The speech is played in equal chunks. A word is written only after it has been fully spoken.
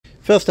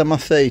First, I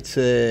must say, it's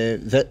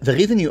the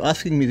reason you're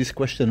asking me this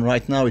question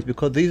right now is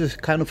because this is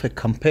kind of a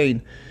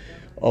campaign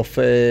of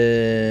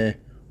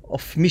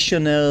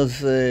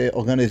missionaries,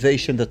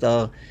 organizations that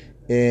are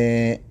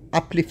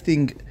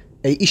uplifting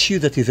an issue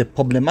that is a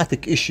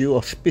problematic issue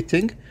of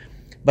spitting,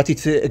 but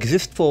it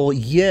exists for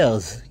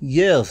years.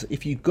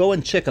 If you go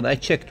and check, and I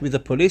checked with the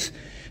police,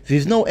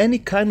 there's no any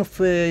kind of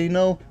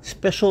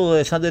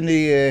special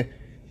suddenly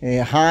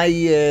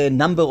high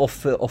number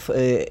of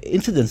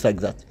incidents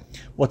like that.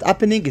 What's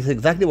happening is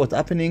exactly what's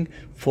happening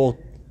for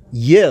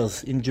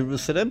years in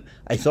Jerusalem.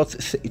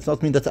 It's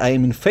not mean that I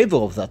am in favor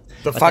of that.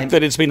 The fact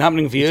that it's been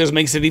happening for years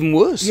makes it even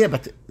worse. Yeah,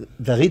 but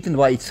the reason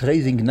why it's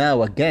raising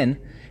now again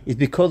is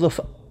because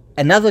of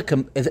another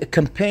a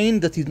campaign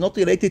that is not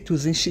related to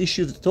this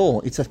issue at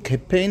all. It's a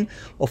campaign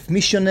of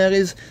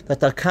missionaries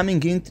that are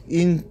coming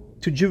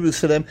into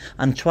Jerusalem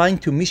and trying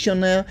to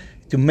missionary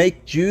to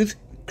make Jews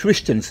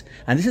Christians.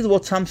 And this is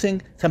what some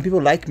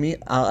people like me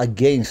are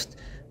against,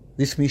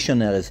 these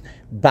missionaries.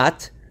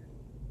 But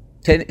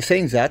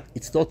saying that,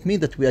 it's not mean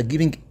that we are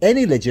giving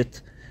any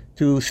legit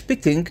to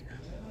spitting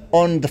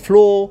on the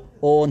floor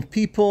or on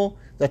people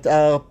that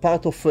are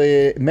part of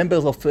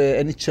members of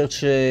any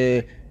church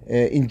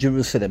in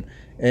Jerusalem.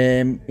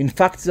 In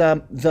fact,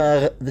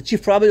 the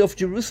chief rabbi of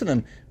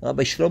Jerusalem,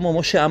 Rabbi Shlomo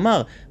Moshe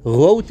Amar,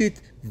 wrote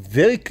it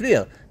very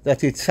clear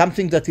that it's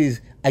something that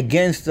is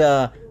against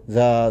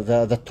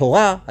the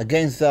Torah,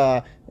 against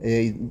the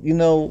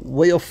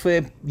way of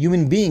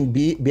human being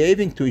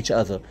behaving to each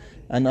other.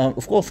 And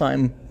of course,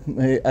 I'm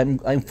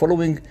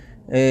following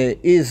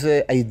his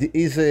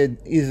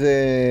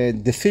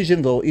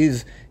decisions or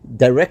his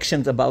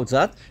directions about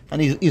that,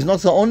 and he's not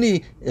the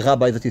only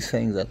rabbi that is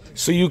saying that.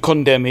 So you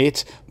condemn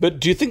it, but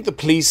do you think the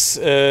police,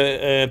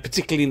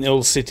 particularly in the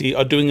old city,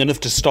 are doing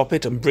enough to stop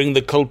it and bring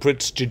the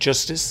culprits to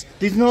justice?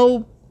 There's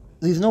no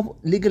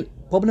legal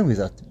problem with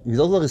that. With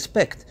all the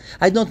respect,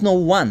 I don't know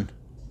one,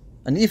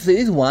 and if there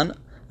is one,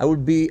 I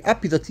would be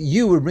happy that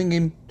you will bring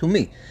him to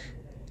me.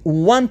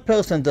 One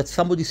person that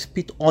somebody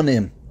spit on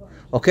him,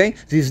 okay?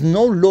 There's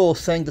no law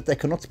saying that I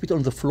cannot spit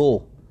on the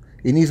floor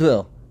in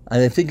Israel.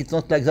 And I think it's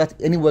not like that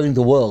anywhere in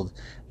the world.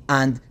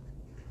 And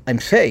I'm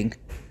saying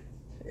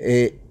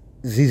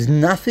there's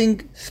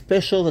nothing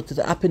special that is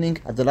happening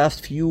at the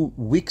last few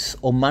weeks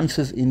or months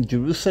in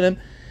Jerusalem.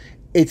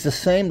 It's the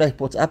same like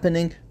what's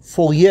happening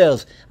for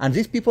years. And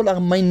these people are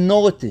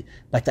minority.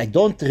 But I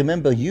don't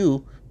remember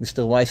you,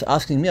 Mr. Weiss,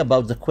 asking me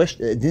about the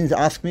question, didn't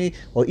ask me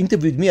or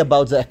interviewed me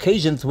about the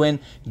occasions when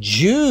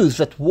Jews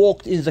that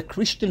walked in the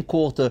Christian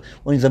quarter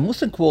or in the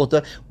Muslim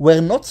quarter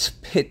were not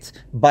spit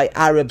by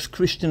Arabs,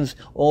 Christians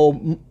or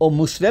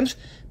Muslims,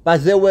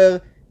 but they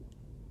were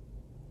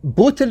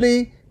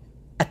brutally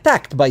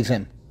attacked by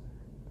them.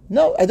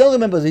 No, I don't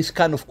remember this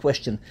kind of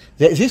question.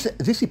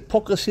 This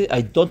hypocrisy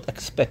I don't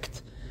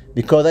expect,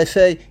 because I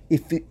say,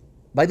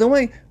 by the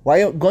way,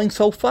 why are you going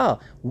so far?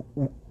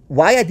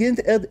 Why I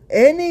didn't heard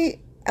any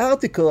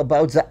article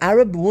about the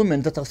Arab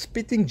women that are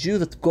spitting Jews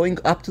that going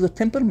up to the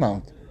Temple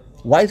Mount?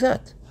 Why is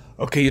that?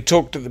 Okay, you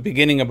talked at the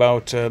beginning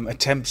about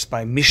attempts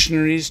by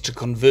missionaries to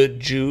convert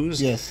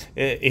Jews. Yes.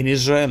 In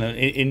Israel and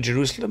in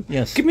Jerusalem.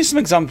 Yes. Give me some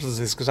examples of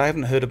this, because I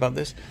haven't heard about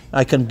this.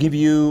 I can give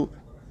you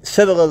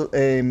several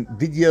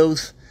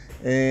videos,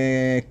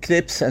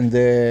 clips,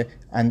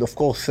 and of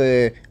course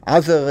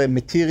other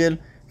material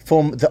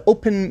from the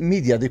open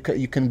media.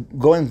 You can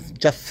go and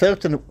just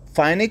search and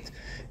find it,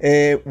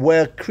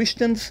 where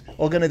Christians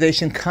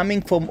organization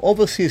coming from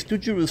overseas to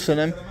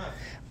Jerusalem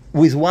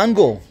with one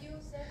goal: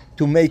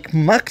 to make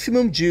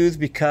maximum Jews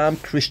become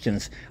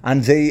Christians.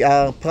 And they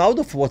are proud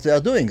of what they are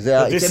doing.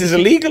 This is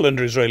illegal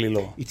under Israeli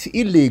law. It's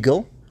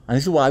illegal, and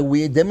this is why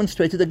we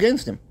demonstrated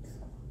against them.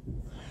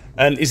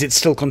 And is it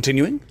still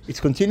continuing? It's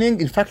continuing.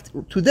 In fact,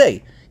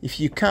 today, if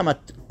you come at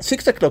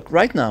 6 o'clock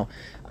right now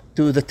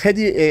to the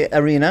Teddy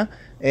Arena,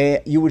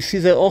 you will see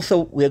there also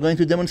we are going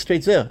to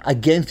demonstrate there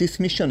against these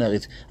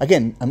missionaries.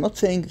 Again, I'm not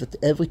saying that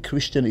every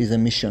Christian is a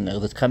missionary,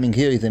 that coming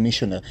here is a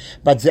missionary,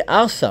 but there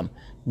are some,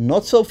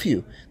 not so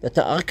few, that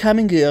are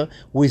coming here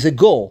with a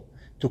goal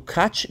to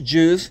catch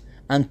Jews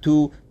and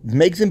to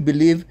make them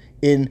believe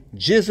in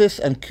Jesus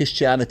and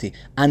Christianity.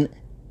 And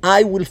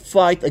I will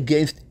fight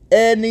against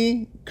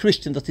any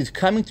Christian that is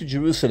coming to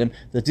Jerusalem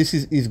that this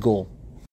is his goal.